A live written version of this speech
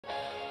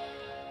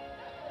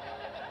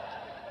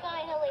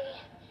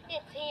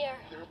What's here?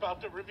 They're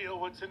about to reveal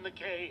what's in the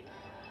cave.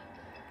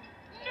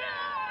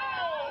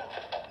 No!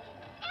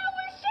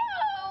 Our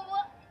show!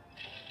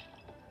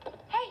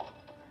 Hey,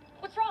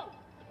 what's wrong?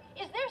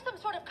 Is there some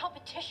sort of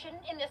competition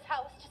in this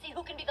house to see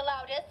who can be the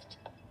loudest?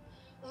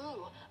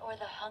 Ooh, or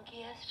the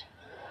hunkiest?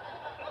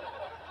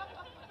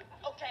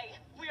 Okay,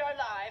 we are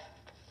live.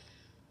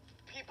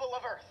 People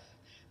of Earth,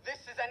 this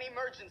is an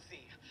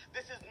emergency.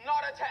 This is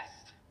not a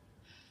test.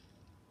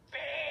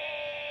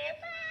 Beep.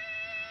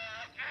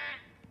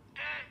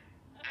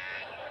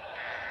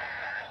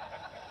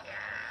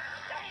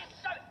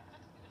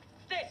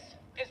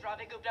 This is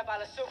Ravi Gupta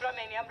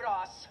Balasubramaniam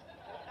Ross,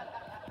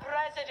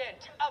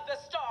 President of the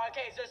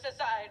Stargazer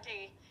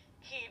Society.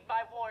 Heed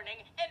my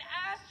warning, an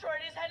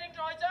asteroid is heading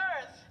towards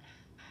Earth.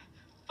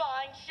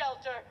 Find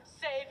shelter,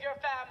 save your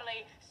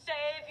family,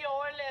 save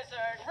your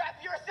lizard. Wrap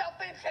yourself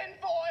in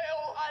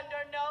tinfoil!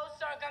 Under no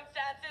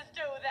circumstances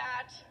do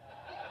that.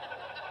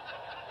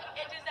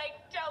 It is a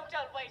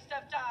total waste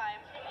of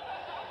time.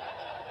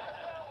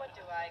 What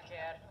do I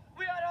care?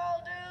 We are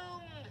all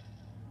doomed.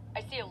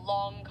 I see a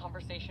long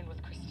conversation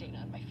with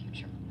Christina in my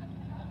future.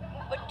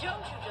 But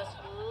don't you just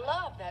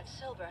love that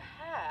silver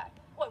hat?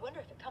 Oh, I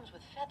wonder if it comes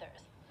with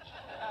feathers.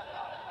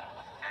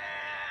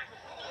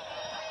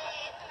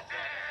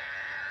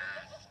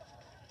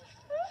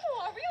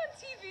 Oh, are we on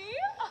TV?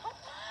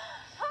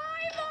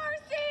 Hi,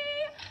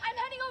 Marcy! I'm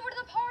heading over to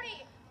the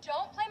party.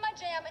 Don't play my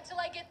jam until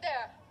I get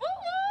there.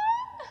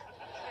 Woo-woo!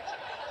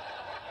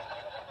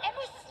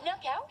 Emma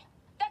snuck out?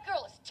 That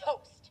girl is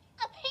toast.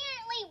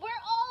 Apparently,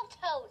 we're all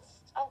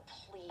toast. Oh,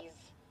 please.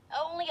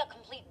 Only a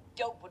complete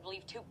dope would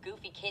believe two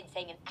goofy kids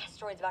saying an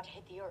asteroid's about to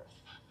hit the Earth.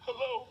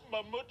 Hello,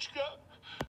 Mamuchka.